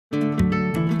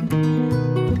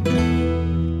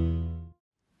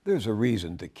There's a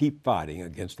reason to keep fighting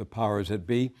against the powers that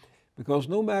be, because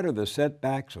no matter the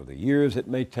setbacks or the years it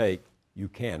may take, you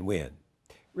can win.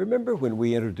 Remember when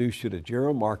we introduced you to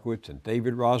Gerald Markowitz and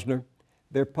David Rosner?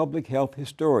 They're public health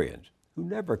historians who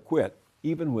never quit,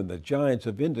 even when the giants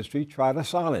of industry try to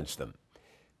silence them.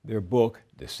 Their book,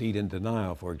 Deceit and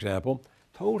Denial, for example,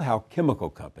 told how chemical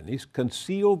companies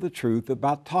conceal the truth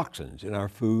about toxins in our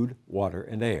food, water,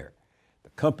 and air. The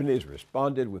companies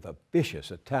responded with a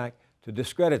vicious attack to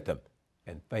discredit them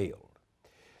and failed.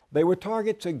 They were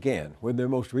targets again when their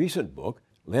most recent book,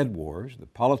 Lead Wars, The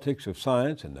Politics of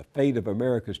Science and the Fate of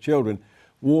America's Children,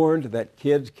 warned that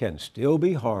kids can still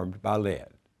be harmed by lead.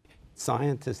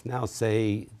 Scientists now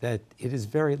say that it is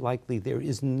very likely there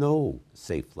is no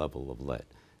safe level of lead,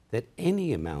 that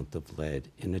any amount of lead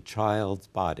in a child's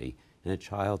body, in a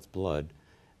child's blood,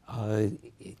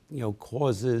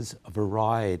 causes a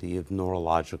variety of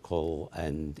neurological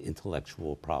and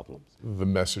intellectual problems. The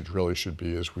message really should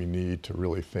be is we need to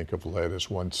really think of lead as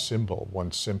one symbol,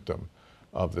 one symptom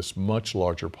of this much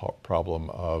larger problem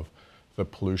of the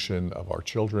pollution of our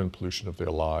children, pollution of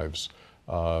their lives,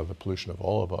 the pollution of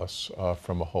all of us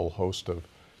from a whole host of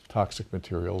toxic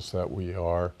materials that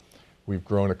we've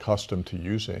grown accustomed to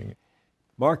using.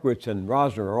 Markowitz and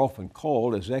Rosner are often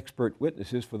called as expert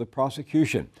witnesses for the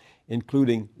prosecution,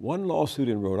 including one lawsuit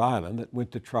in Rhode Island that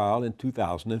went to trial in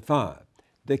 2005.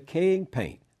 Decaying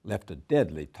paint left a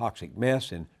deadly toxic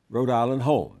mess in Rhode Island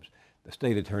homes. The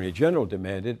state attorney general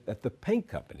demanded that the paint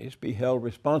companies be held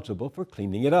responsible for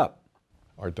cleaning it up.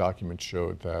 Our documents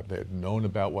showed that they had known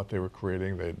about what they were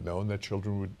creating. They had known that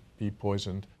children would be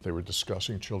poisoned. They were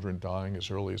discussing children dying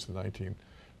as early as the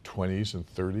 1920s and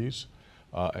 30s.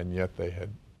 And yet they had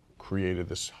created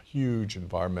this huge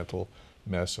environmental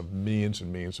mess of millions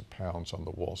and millions of pounds on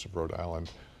the walls of Rhode Island,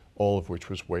 all of which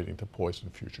was waiting to poison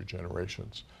future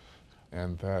generations.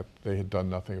 And that they had done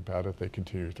nothing about it. They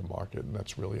continued to market, and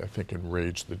that's really, I think,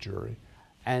 enraged the jury.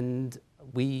 And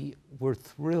we were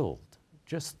thrilled,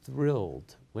 just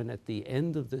thrilled, when at the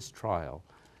end of this trial,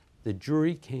 the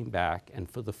jury came back, and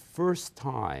for the first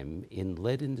time in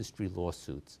lead industry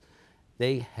lawsuits,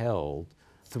 they held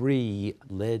 3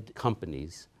 lead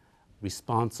companies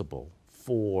responsible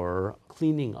for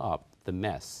cleaning up the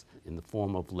mess in the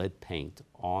form of lead paint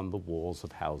on the walls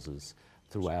of houses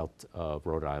throughout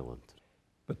Rhode Island.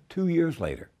 But 2 years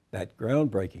later, that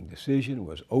groundbreaking decision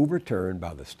was overturned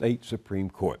by the state Supreme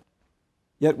Court.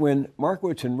 Yet when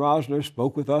Markowitz and Rosner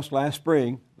spoke with us last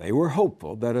spring, they were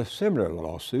hopeful that a similar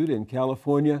lawsuit in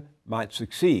California might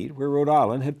succeed where Rhode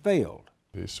Island had failed.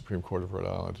 The Supreme Court of Rhode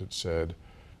Island had said,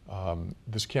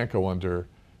 this can't go under,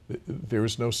 there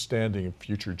is no standing in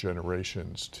future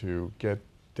generations to get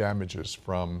damages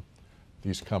from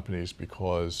these companies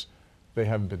because they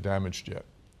haven't been damaged yet.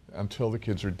 Until the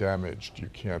kids are damaged, you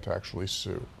can't actually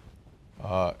sue.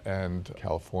 And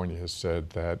California has said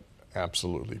that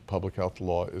absolutely, public health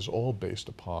law is all based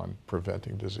upon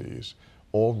preventing disease.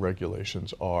 All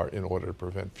regulations are in order to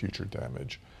prevent future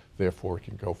damage. Therefore, it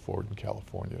can go forward in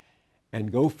California. And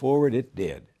go forward it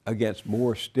did, against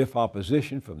more stiff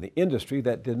opposition from the industry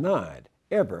that denied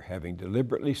ever having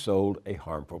deliberately sold a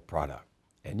harmful product.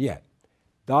 And yet,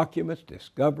 documents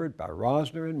discovered by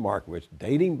Rosner and Markowitz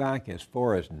dating back as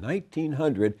far as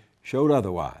 1900 showed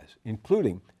otherwise,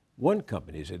 including one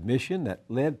company's admission that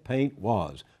lead paint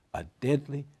was a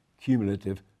deadly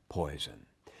cumulative poison.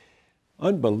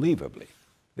 Unbelievably,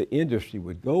 the industry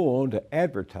would go on to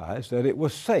advertise that it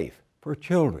was safe for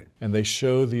children. And they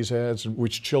show these ads in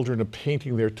which children are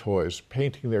painting their toys,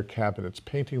 painting their cabinets,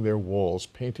 painting their walls,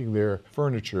 painting their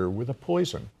furniture with a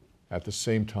poison. At the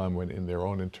same time, when in their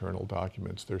own internal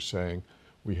documents, they're saying,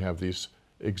 we have these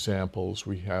examples,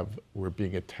 we're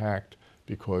being attacked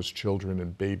because children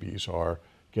and babies are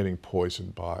getting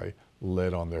poisoned by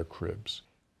lead on their cribs.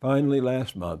 Finally,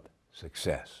 last month,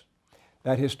 success.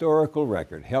 That historical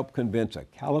record helped convince a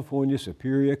California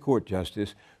Superior Court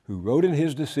justice who wrote in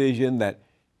his decision that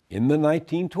in the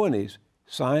 1920s,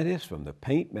 scientists from the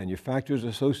Paint Manufacturers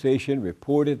Association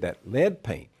reported that lead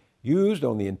paint used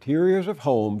on the interiors of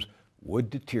homes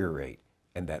would deteriorate,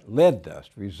 and that lead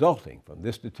dust resulting from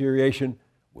this deterioration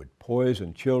would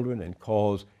poison children and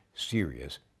cause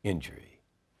serious injury.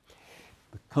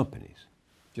 The companies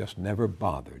just never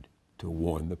bothered to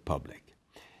warn the public.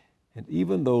 And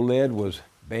even though lead was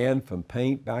banned from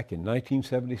paint back in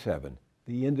 1977,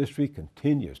 the industry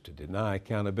continues to deny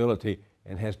accountability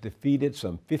and has defeated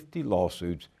some 50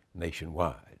 lawsuits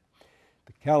nationwide.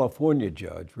 The California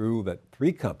judge ruled that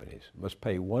 3 companies must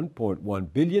pay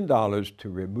 $1.1 billion to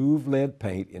remove lead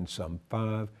paint in some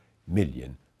 5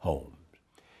 million homes.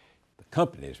 The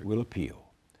companies will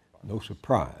appeal. No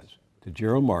surprise, to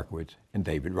Gerald Markowitz and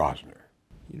David Rosner.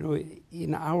 You know,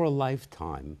 in our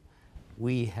lifetime,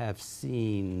 we have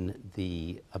seen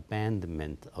the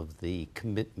abandonment of the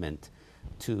commitment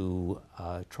to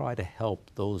try to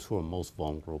help those who are most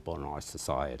vulnerable in our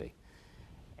society.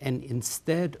 And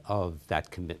instead of that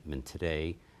commitment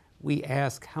today, we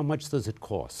ask, how much does it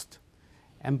cost?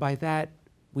 And by that,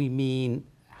 we mean,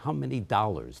 how many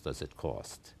dollars does it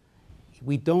cost?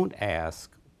 We don't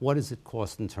ask, what does it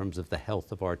cost in terms of the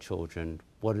health of our children?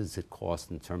 What does it cost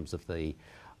in terms of the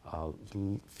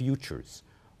futures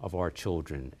of our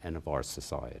children and of our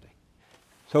society?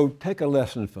 So take a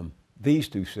lesson from these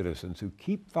two citizens who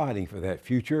keep fighting for that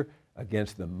future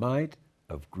against the might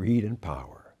of greed and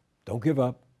power. Don't give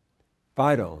up.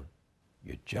 Fight on.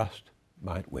 You just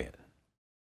might win.